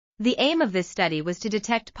The aim of this study was to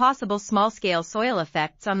detect possible small-scale soil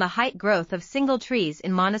effects on the height growth of single trees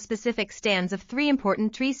in monospecific stands of 3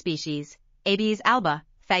 important tree species, Abies alba,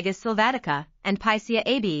 Fagus sylvatica, and Picea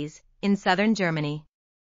abies, in southern Germany.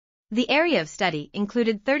 The area of study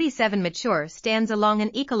included 37 mature stands along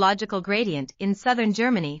an ecological gradient in southern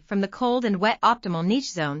Germany from the cold and wet optimal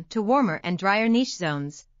niche zone to warmer and drier niche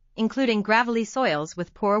zones, including gravelly soils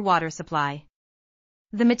with poor water supply.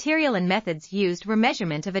 The material and methods used were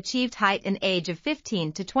measurement of achieved height and age of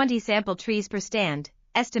 15 to 20 sample trees per stand,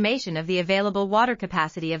 estimation of the available water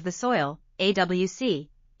capacity of the soil, AWC,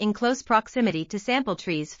 in close proximity to sample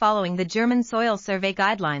trees following the German Soil Survey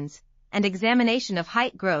Guidelines, and examination of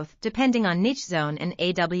height growth depending on niche zone and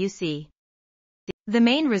AWC. The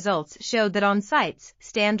main results showed that on sites,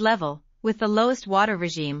 stand level, with the lowest water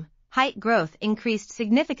regime, height growth increased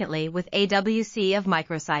significantly with AWC of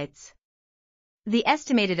microsites. The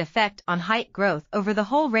estimated effect on height growth over the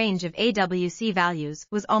whole range of AWC values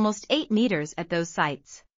was almost 8 meters at those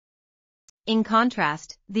sites. In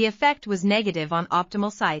contrast, the effect was negative on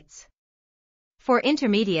optimal sites. For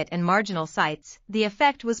intermediate and marginal sites, the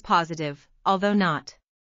effect was positive, although not.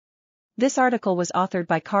 This article was authored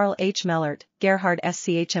by Karl H. MELLERT, Gerhard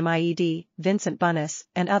SCHMIED, Vincent BUNESS,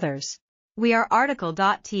 and others. We are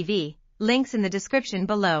RTCLTV, links in the description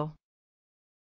below.